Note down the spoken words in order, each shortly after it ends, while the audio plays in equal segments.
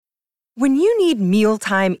When you need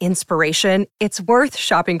mealtime inspiration, it's worth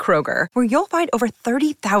shopping Kroger, where you'll find over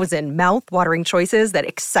 30,000 mouth-watering choices that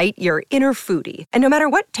excite your inner foodie. And no matter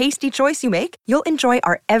what tasty choice you make, you'll enjoy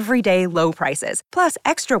our everyday low prices, plus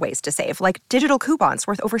extra ways to save, like digital coupons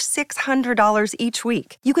worth over $600 each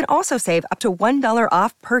week. You can also save up to $1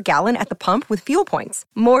 off per gallon at the pump with fuel points.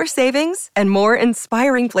 More savings and more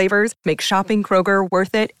inspiring flavors make shopping Kroger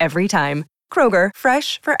worth it every time. Kroger,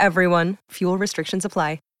 fresh for everyone. Fuel restrictions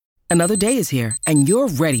apply. Another day is here, and you're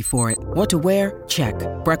ready for it. What to wear? Check.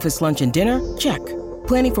 Breakfast, lunch, and dinner? Check.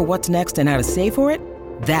 Planning for what's next and how to save for it?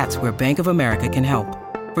 That's where Bank of America can help.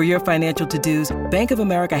 For your financial to-dos, Bank of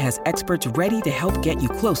America has experts ready to help get you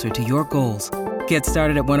closer to your goals. Get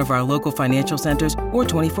started at one of our local financial centers or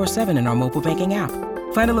 24/7 in our mobile banking app.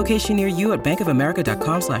 Find a location near you at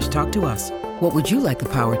bankofamerica.com/talktous. What would you like the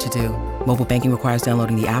power to do? Mobile banking requires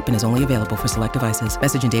downloading the app and is only available for select devices.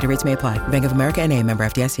 Message and data rates may apply. Bank of America N.A., member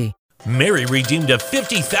FDIC. Mary redeemed a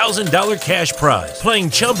 $50,000 cash prize playing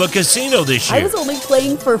Chumba Casino this year. I was only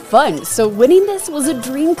playing for fun, so winning this was a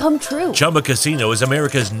dream come true. Chumba Casino is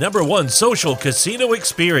America's #1 social casino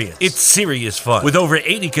experience. It's serious fun. With over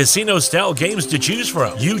 80 casino-style games to choose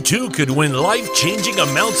from, you too could win life-changing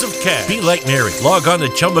amounts of cash. Be like Mary. Log on to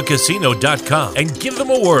ChumbaCasino.com and give them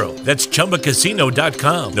a whirl. That's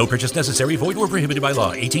ChumbaCasino.com. No purchase necessary. Void where prohibited by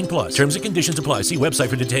law. 18 plus. Terms and conditions apply. See website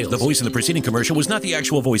for details. The voice in the preceding commercial was not the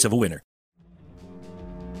actual voice of a winner.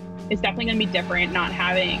 It's definitely going to be different not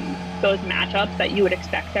having those matchups that you would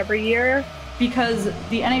expect every year. Because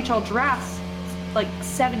the NHL drafts like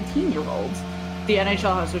 17-year-olds. The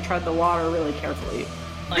NHL has to tread the water really carefully.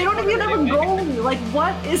 They don't even have a goalie. Like,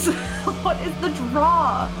 what is the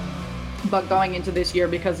draw? But going into this year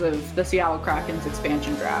because of the Seattle Kraken's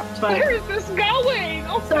expansion draft. But where is this going?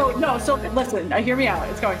 So listen, hear me out.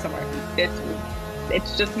 It's going somewhere.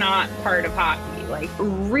 It's just not part of hockey. Like,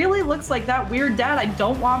 really looks like that weird dad I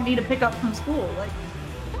don't want me to pick up from school. Like,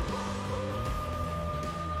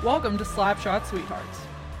 welcome to Slapshot Sweethearts.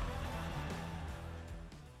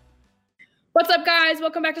 What's up, guys?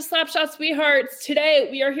 Welcome back to Slapshot Sweethearts. Today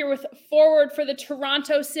we are here with forward for the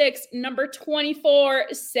Toronto Six, number 24,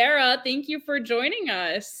 Sarah. Thank you for joining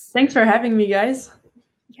us. Thanks for having me, guys.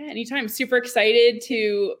 Yeah, anytime. Super excited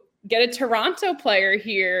to get a Toronto player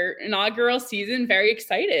here. Inaugural season. Very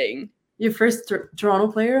exciting. Your first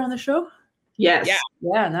Toronto player on the show? Yes.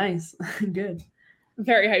 Yeah, nice. Good.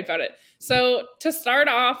 Very hyped about it. So to start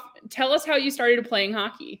off, tell us how you started playing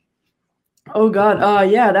hockey. Oh, God.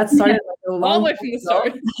 Yeah, that started like a long all the way from the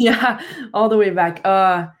start. Yeah, all the way back.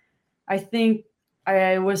 I think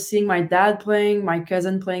I was seeing my dad playing, my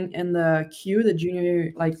cousin playing in the Q, the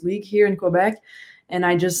junior league here in Quebec. And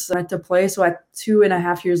I just wanted to play. So at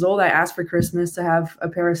 2.5 years old, I asked for Christmas to have a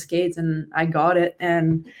pair of skates, and I got it.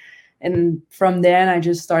 And from then, I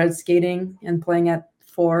just started skating and playing at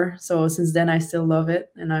 4. So since then, I still love it,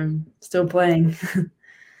 and I'm still playing.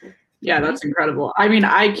 Yeah, that's incredible. I mean,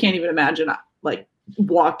 I can't even imagine like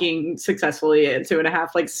walking successfully at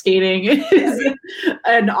 2.5. Like, skating is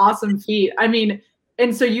an awesome feat. I mean,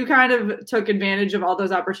 and so you kind of took advantage of all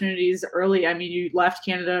those opportunities early. I mean, you left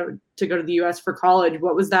Canada to go to the US for college.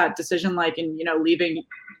 What was that decision like? And, leaving,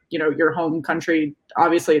 your home country,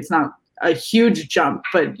 obviously it's not a huge jump,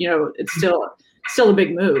 but, it's still a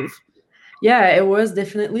big move. Yeah, it was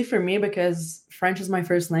definitely for me because French is my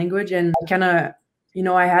first language. And I kind of,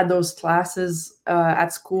 I had those classes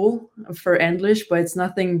at school for English, but it's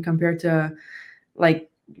nothing compared to like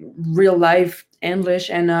real life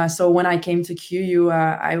English. And so when I came to QU,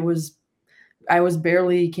 I was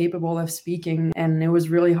barely capable of speaking, and it was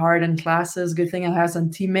really hard in classes. Good thing I had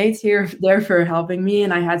some teammates there for helping me,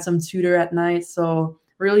 and I had some tutor at night. So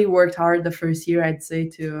really worked hard the first year, I'd say,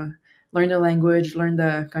 to learn the language, learn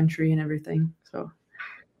the country and everything. So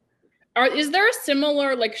is there a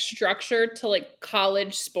similar structure to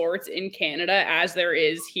college sports in Canada as there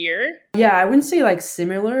is here? Yeah, I wouldn't say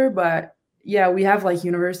similar, but yeah, we have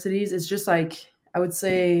universities. It's just I would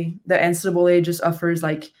say the NCAA just offers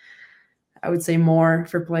I would say more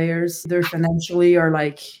for players, either financially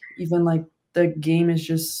or even the game is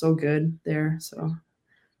just so good there. So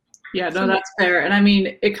yeah, no, that's fair. And I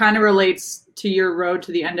mean, it kind of relates to your road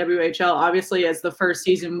to the NWHL. Obviously, as the first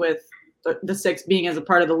season with the Six being as a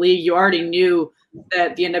part of the league, you already knew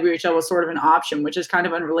that the NWHL was sort of an option, which is kind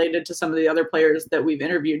of unrelated to some of the other players that we've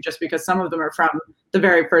interviewed, just because some of them are from the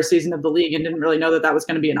very first season of the league and didn't really know that was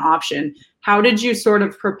going to be an option. How did you sort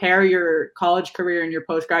of prepare your college career and your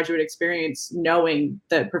postgraduate experience knowing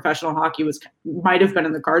that professional hockey might have been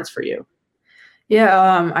in the cards for you?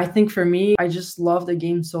 Yeah, I think for me, I just love the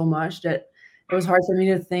game so much that it was hard for me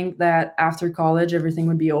to think that after college, everything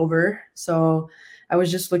would be over. So I was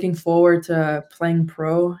just looking forward to playing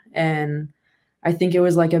pro, and I think it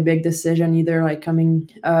was like a big decision, either like coming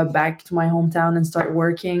back to my hometown and start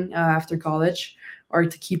working after college, or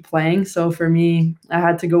to keep playing. So for me, I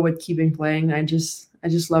had to go with keeping playing. I just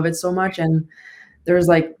love it so much. And there was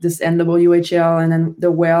like this NWHL, and then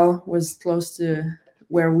the Well was close to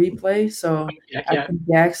where we play. So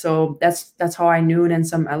so that's how I knew. And then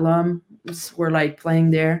some alums were like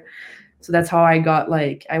playing there. So that's how I got,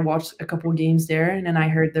 like, I watched a couple games there, and then I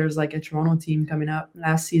heard there was like a Toronto team coming up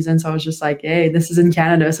last season. So I was just like, hey, this is in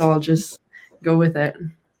Canada, so I'll just go with it.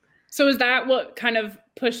 So is that what kind of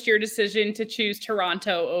pushed your decision to choose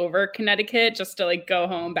Toronto over Connecticut, just to like go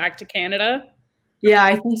home back to Canada? Yeah,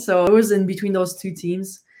 I think so. It was in between those two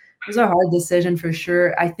teams. It was a hard decision for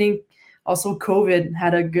sure. I think also COVID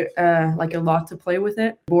had a good, like a lot to play with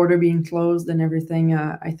it. Border being closed and everything.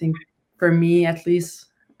 I think for me, at least,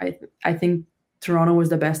 I think Toronto was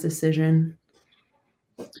the best decision.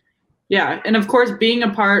 Yeah, and of course, being a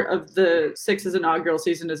part of the Six's inaugural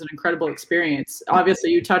season is an incredible experience. Obviously,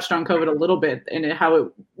 you touched on COVID a little bit and how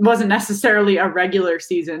it wasn't necessarily a regular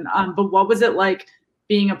season. But what was it like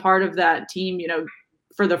being a part of that team, you know,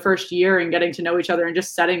 for the first year and getting to know each other and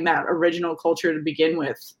just setting that original culture to begin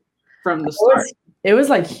with from the start? It was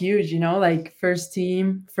like huge, you know, like first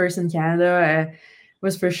team, first in Canada.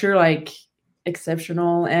 Was for sure like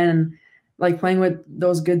exceptional, and like playing with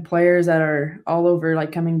those good players that are all over,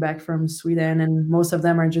 like coming back from Sweden, and most of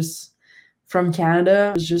them are just from Canada.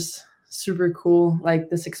 It was just super cool. Like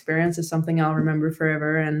this experience is something I'll remember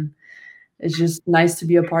forever, and it's just nice to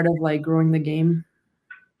be a part of like growing the game.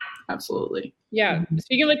 Absolutely. Yeah.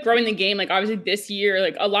 Speaking of like growing the game, like obviously this year,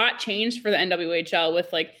 like a lot changed for the NWHL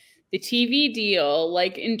with like the TV deal,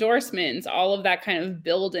 like endorsements, all of that kind of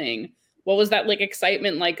building. What was that like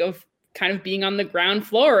excitement like of kind of being on the ground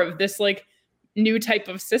floor of this like new type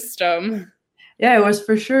of system? Yeah, it was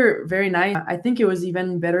for sure very nice. I think it was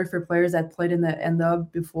even better for players that played in the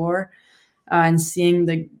NW before, and seeing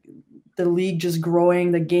the league just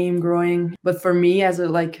growing, the game growing. But for me as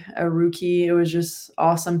a rookie, it was just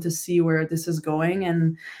awesome to see where this is going,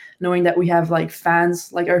 and knowing that we have like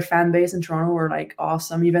fans, like our fan base in Toronto were like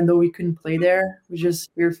awesome. Even though we couldn't play there, we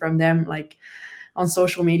just hear from them like on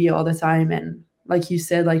social media all the time. And like you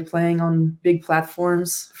said, like playing on big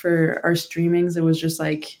platforms for our streamings, it was just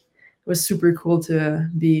like, it was super cool to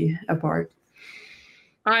be a part.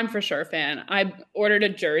 I'm for sure a fan. I ordered a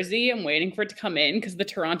jersey. I'm waiting for it to come in because the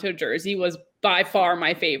Toronto jersey was by far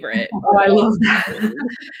my favorite. Oh, I love that.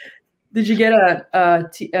 Did you get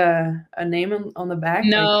a name on the back?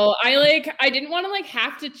 No, I didn't want to like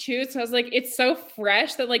have to choose. So I was like, it's so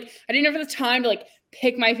fresh that like I didn't have the time to like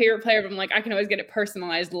pick my favorite player, but I'm like, I can always get it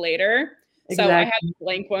personalized later. Exactly. So I have a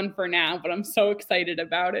blank one for now, but I'm so excited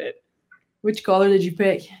about it. Which color did you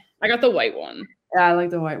pick? I got the white one. Yeah, I like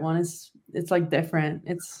the white one. It's like different.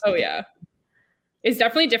 Oh yeah. It's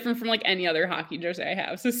definitely different from like any other hockey jersey I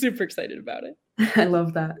have. So super excited about it. I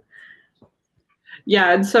love that.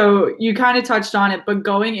 Yeah, and so you kind of touched on it, but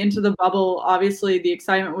going into the bubble, obviously the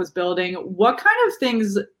excitement was building. What kind of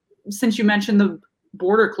things, since you mentioned the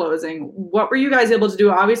border closing, what were you guys able to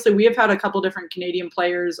do? Obviously, we have had a couple different Canadian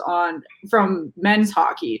players on from men's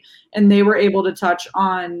hockey, and they were able to touch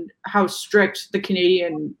on how strict the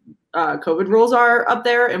Canadian COVID rules are up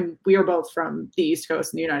there. And we are both from the East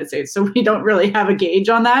Coast in the United States, so we don't really have a gauge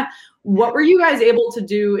on that. What were you guys able to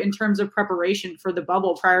do in terms of preparation for the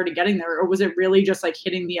bubble prior to getting there? Or was it really just like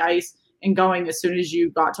hitting the ice and going as soon as you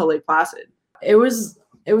got to Lake Placid? It was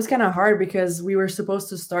kind of hard because we were supposed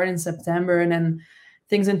to start in September, and then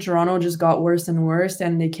things in Toronto just got worse and worse,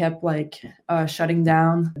 and they kept like shutting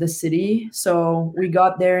down the city. So we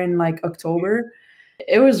got there in like October.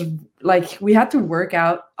 It was like we had to work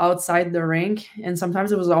out outside the rink, and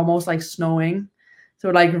sometimes it was almost like snowing. So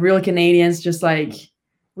like real Canadians, just like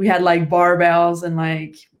we had like barbells and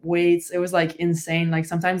like weights. It was like insane. Like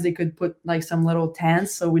sometimes they could put like some little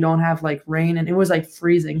tents so we don't have like rain, and it was like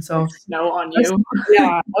freezing. So snow on you.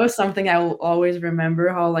 Yeah, that was something I will always remember,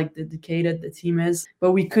 how like dedicated the team is.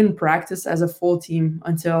 But we couldn't practice as a full team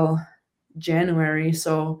until January.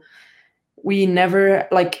 So we never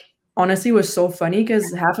like, honestly, it was so funny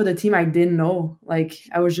because half of the team I didn't know. Like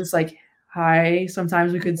I was just like, hi.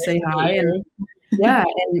 Sometimes we could say hi, and yeah,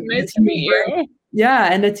 and nice to meet you.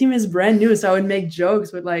 Yeah, and the team is brand new, so I would make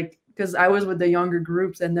jokes with like, because I was with the younger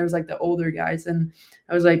groups and there's like the older guys, and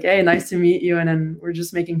I was like, hey, nice to meet you, and then we're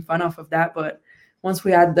just making fun of that. But once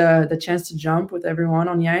we had the chance to jump with everyone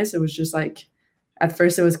on the ice, it was just like, at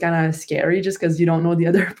first it was kind of scary just because you don't know the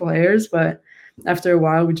other players, but after a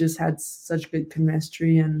while we just had such good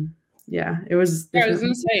chemistry, and yeah, it was. Yeah, I was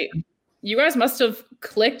gonna say, you guys must have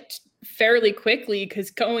clicked fairly quickly,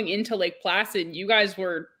 because going into Lake Placid, you guys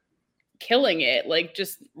were killing it, like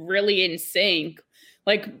just really in sync.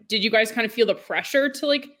 Like, did you guys kind of feel the pressure to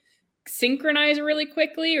like synchronize really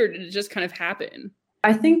quickly, or did it just kind of happen?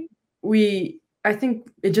 I think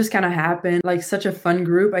it just kind of happened. Like, such a fun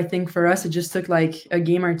group. I think for us, it just took like a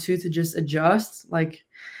game or two to just adjust. Like,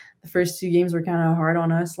 the first 2 games were kind of hard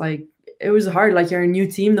on us. Like, it was hard. Like, you're a new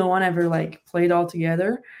team. No one ever like played all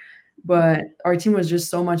together. But our team was just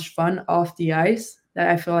so much fun off the ice that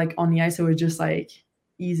I feel like on the ice, it was just like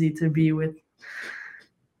easy to be with.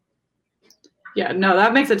 Yeah, no,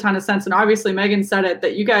 that makes a ton of sense. And obviously Megan said it,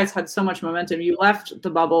 that you guys had so much momentum. You left the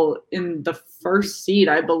bubble in the first seed,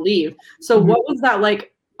 I believe. So what was that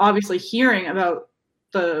like, obviously hearing about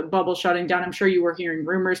the bubble shutting down? I'm sure you were hearing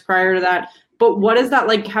rumors prior to that. But what is that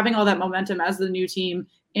like, having all that momentum as the new team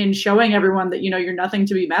in showing everyone that, you're nothing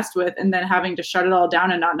to be messed with, and then having to shut it all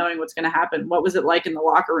down and not knowing what's going to happen? What was it like in the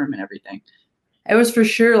locker room and everything? It was for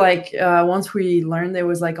sure like once we learned, it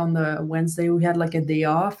was like on the Wednesday, we had like a day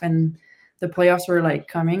off, and the playoffs were like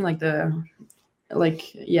coming, like the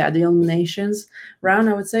eliminations round,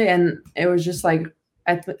 I would say. And it was just like,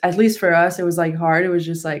 at least for us, it was like hard. It was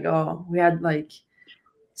just like, oh, we had like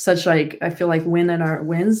such like, I feel like wind in our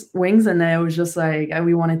wings. And then it was just like,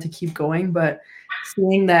 we wanted to keep going, but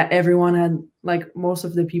seeing that everyone had, like, most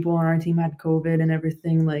of the people on our team had COVID and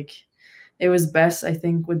everything, like, it was best. I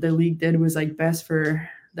think what the league did was like best for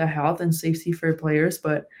the health and safety for players,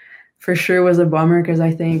 but for sure was a bummer, because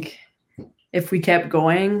I think if we kept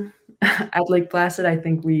going at Lake Placid, I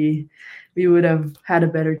think we would have had a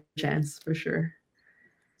better chance for sure.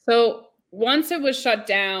 So once it was shut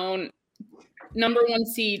down, number 1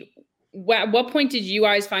 seed, at what point did you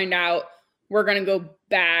guys find out we're going to go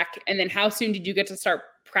back? And then how soon did you get to start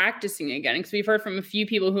practicing again? Because we've heard from a few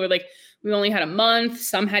people who are like, we only had a month.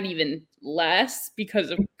 Some had even less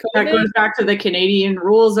because of COVID. That goes back to the Canadian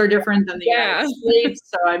rules are different than the United States.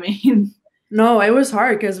 So, I mean... No, it was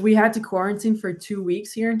hard because we had to quarantine for 2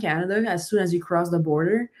 weeks here in Canada as soon as you cross the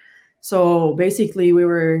border. So basically, we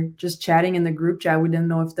were just chatting in the group chat. We didn't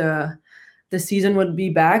know if the season would be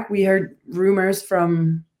back. We heard rumors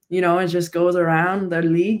from, it just goes around the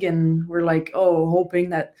league, and we're like, hoping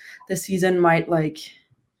that the season might like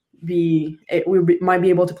might be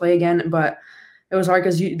able to play again. But it was hard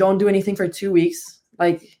because you don't do anything for 2 weeks.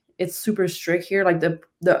 Like, it's super strict here. Like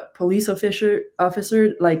the police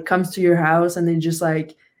officer like comes to your house, and they just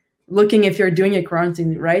like looking if you're doing a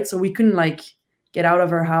quarantine, right? So we couldn't like get out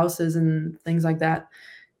of our houses and things like that.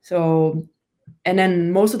 So, and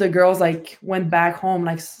then most of the girls like went back home.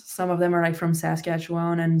 Like, some of them are like from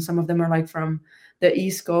Saskatchewan, and some of them are like from the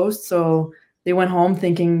East Coast. So they went home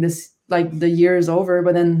thinking this, like, the year is over,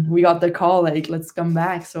 but then we got the call, like, let's come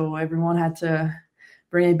back. So everyone had to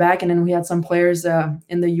bring it back. And then we had some players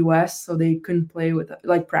in the US, so they couldn't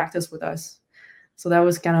practice with us. So that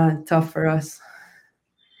was kind of tough for us.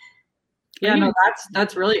 Yeah, no,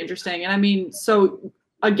 that's really interesting. And I mean, so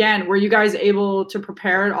again, were you guys able to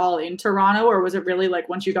prepare it all in Toronto, or was it really like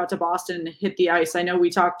once you got to Boston and hit the ice? I know we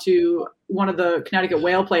talked to one of the Connecticut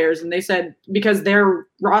Whale players, and they said because their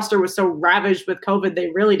roster was so ravaged with COVID, they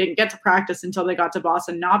really didn't get to practice until they got to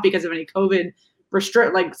Boston, not because of any COVID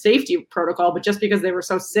safety protocol, but just because they were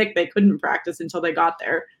so sick, they couldn't practice until they got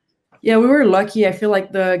there. Yeah, we were lucky. I feel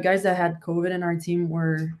like the guys that had COVID in our team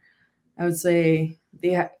were, I would say,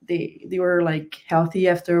 they were like healthy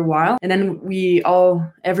after a while. And then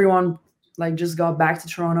everyone like just got back to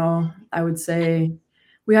Toronto. I would say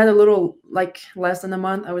we had a little like less than a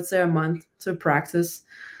month, I would say a month to practice,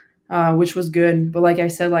 which was good. But like I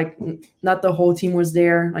said, like not the whole team was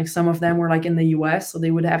there. Like some of them were like in the US, so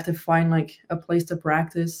they would have to find like a place to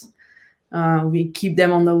practice. We keep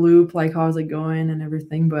them on the loop, like how's it going and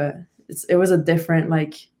everything. But it was a different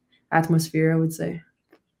like atmosphere, I would say.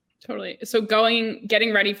 Totally. So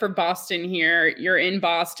getting ready for Boston here, you're in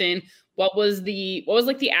Boston. What was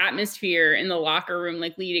like the atmosphere in the locker room,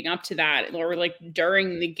 like leading up to that, or like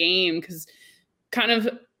during the game? Because kind of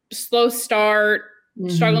slow start,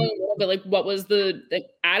 struggling a little bit. Like, what was the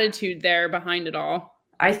attitude there behind it all?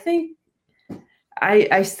 I think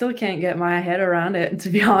I still can't get my head around it, to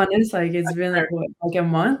be honest. Like, it's been like a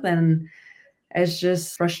month, and it's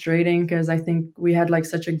just frustrating because I think we had like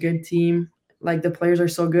such a good team. Like, the players are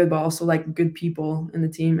so good, but also like good people in the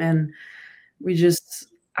team. And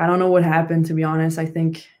I don't know what happened, to be honest. I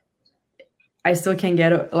think I still can't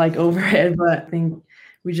get like over it, but I think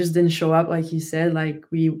we just didn't show up. Like you said, like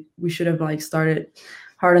we should have like started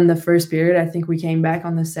hard in the first period. I think we came back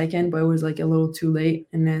on the second, but it was like a little too late,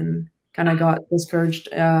 and then kind of got discouraged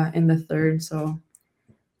in the third. So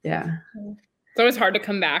yeah. So it's hard to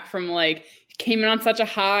come back from like came in on such a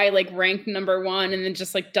high, like ranked number 1, and then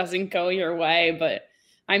just like doesn't go your way. But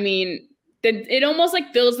I mean, it almost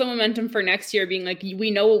like builds the momentum for next year, being like, we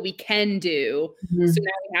know what we can do. So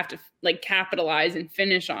now we have to like capitalize and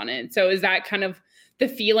finish on it. So is that kind of the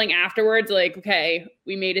feeling afterwards? Like, okay,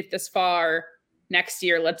 we made it this far, next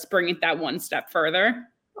year, let's bring it that one step further.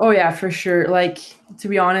 Oh yeah, for sure. Like, to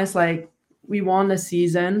be honest, like we won the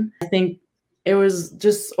season. I think it was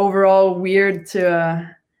just overall weird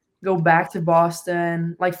to go back to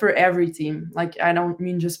Boston, like for every team. Like, I don't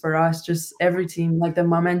mean just for us, just every team. Like the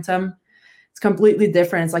momentum, it's completely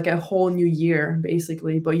different. It's like a whole new year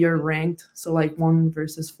basically, but you're ranked. So like 1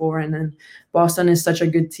 versus 4. And then Boston is such a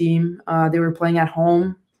good team. They were playing at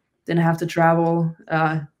home, didn't have to travel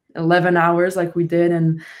 11 hours like we did,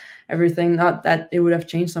 and everything. Not that it would have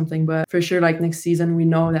changed something, but for sure, like next season, we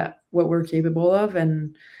know that what we're capable of,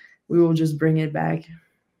 and we will just bring it back.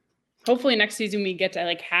 Hopefully next season we get to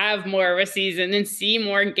like have more of a season and see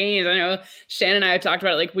more games. I know Shannon and I have talked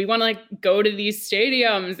about it. Like, we want to like go to these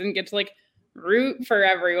stadiums and get to like root for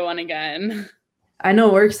everyone again. I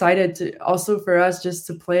know we're excited to also for us just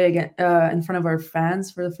to play again in front of our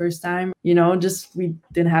fans for the first time. You know, just we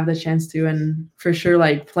didn't have the chance to, and for sure,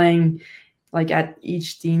 like playing like at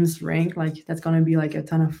each team's rank, like that's going to be like a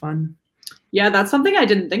ton of fun. Yeah, that's something I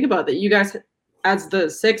didn't think about, that you guys as the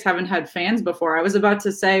Six haven't had fans before. I was about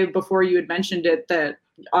to say before you had mentioned it that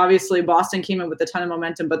obviously Boston came in with a ton of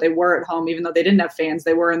momentum, but they were at home, even though they didn't have fans.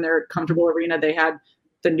 They were in their comfortable arena. They had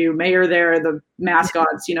the new mayor there, the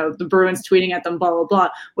mascots, you know, the Bruins tweeting at them, blah, blah, blah,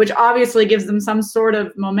 which obviously gives them some sort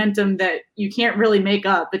of momentum that you can't really make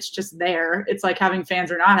up. It's just there. It's like having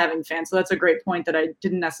fans or not having fans. So that's a great point that I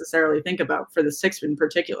didn't necessarily think about for the Six in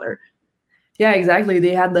particular. Yeah, exactly.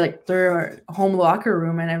 They had like their home locker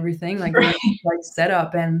room and everything, like, like set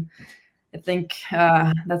up. And I think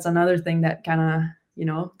that's another thing that kind of, you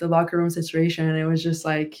know, the locker room situation. And it was just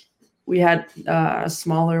like, we had a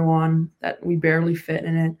smaller one that we barely fit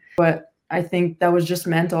in it. But I think that was just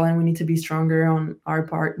mental, and we need to be stronger on our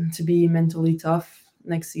part to be mentally tough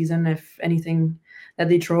next season. If anything that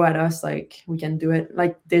they throw at us, like we can do it.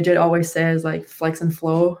 Like Digit always says, like flex and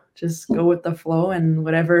flow, just go with the flow, and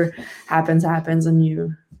whatever happens, and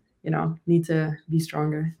you know, need to be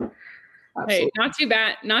stronger. Hey, not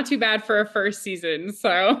too bad for a first season.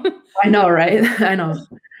 So I know, right? I know.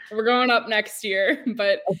 We're going up next year.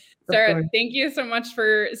 But Sarah, thank you so much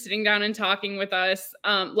for sitting down and talking with us.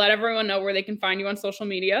 Let everyone know where they can find you on social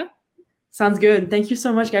media. Sounds good. Thank you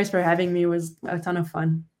so much, guys, for having me. It was a ton of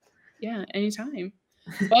fun. Yeah, anytime.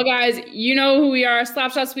 Well, guys, you know who we are.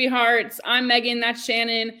 Slapshot Sweethearts. I'm Megan. That's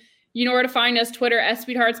Shannon. You know where to find us. Twitter,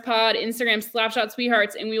 @SweetheartsPod. Instagram, Slapshot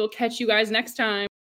Sweethearts. And we will catch you guys next time.